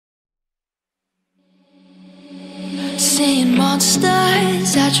seeing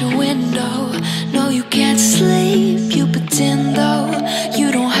monsters at your window. No, you can't sleep, you pretend though. You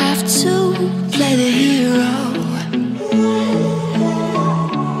don't have to play the hero,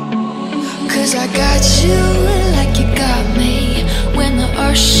 'cause I got you like you got me. When the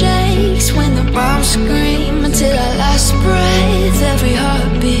earth shakes, when the bombs scream, until our last breath, every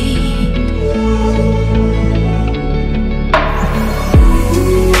heartbeat.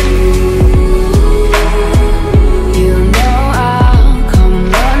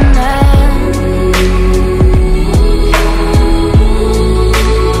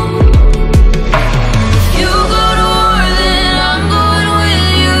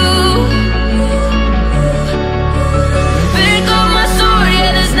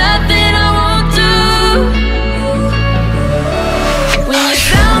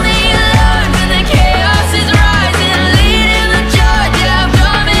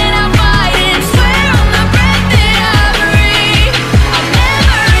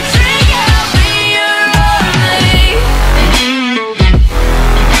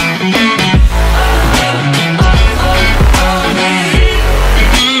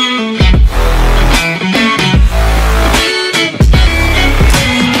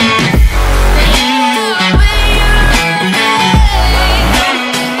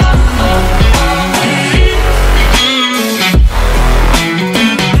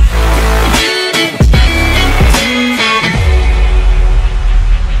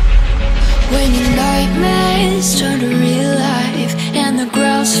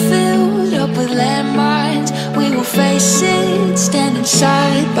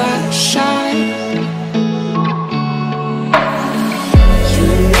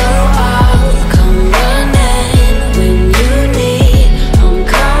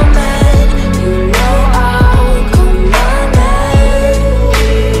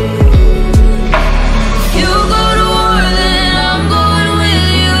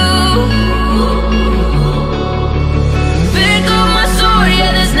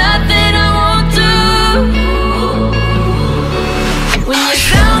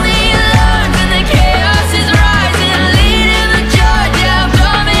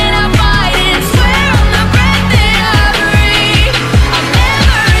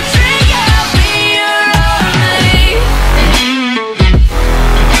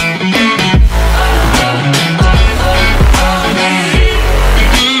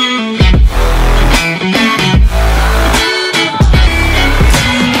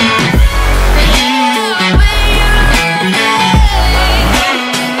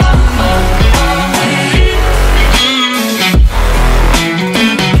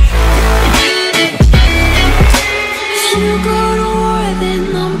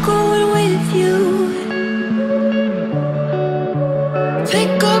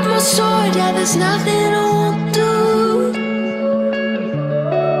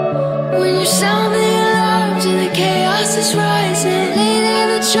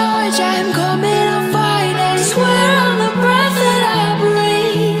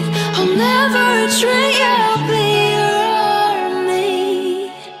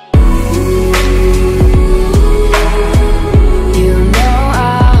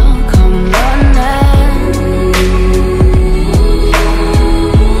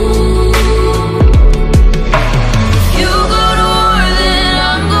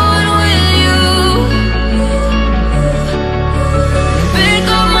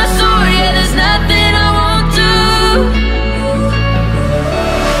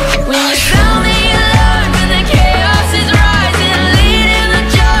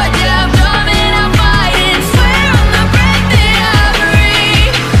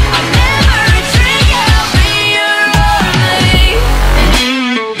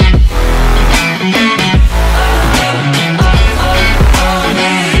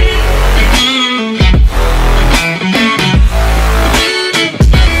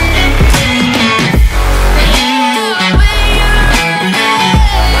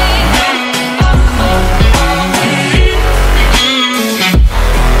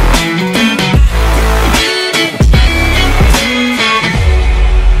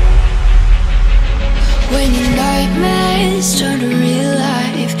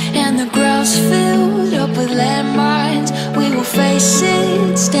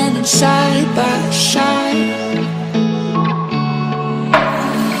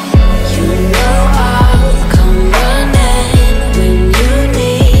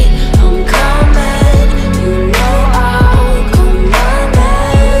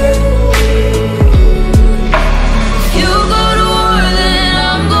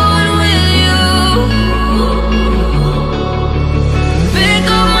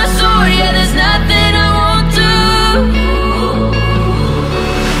 There's nothing I won't do.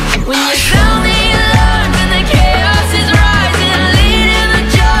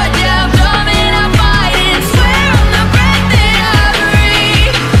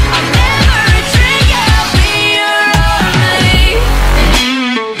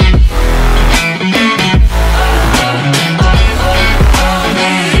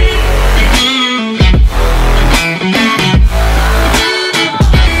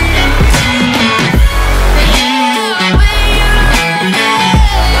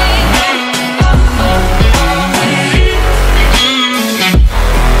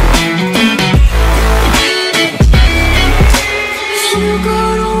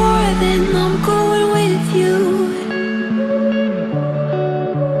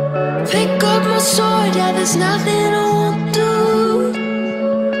 there's nothing I won't do.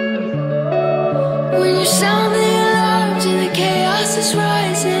 When you sound the alarms and the chaos is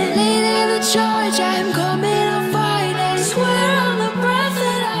rising, leading the charge, I'm coming, I'll fight. I swear on the breath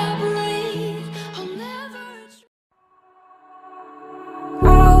that I breathe, I'll never.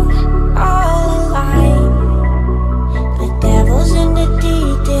 All alive. The devil's in the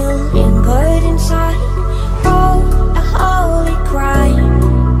detail, lingered inside. Oh, a holy crime.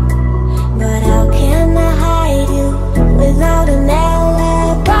 But how can I hide you without an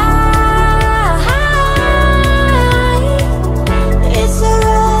alibi? It's a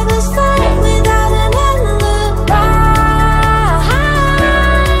lover's fight without an alibi.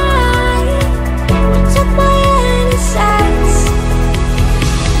 Took my innocence.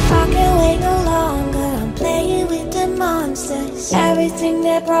 I can't wait no longer. I'm playing with the monsters. Everything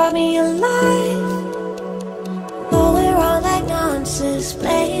that brought me alive. Oh, we're all like monsters,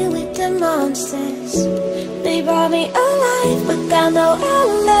 playing with the monsters. They brought me alive, but got no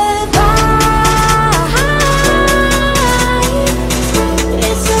alibi.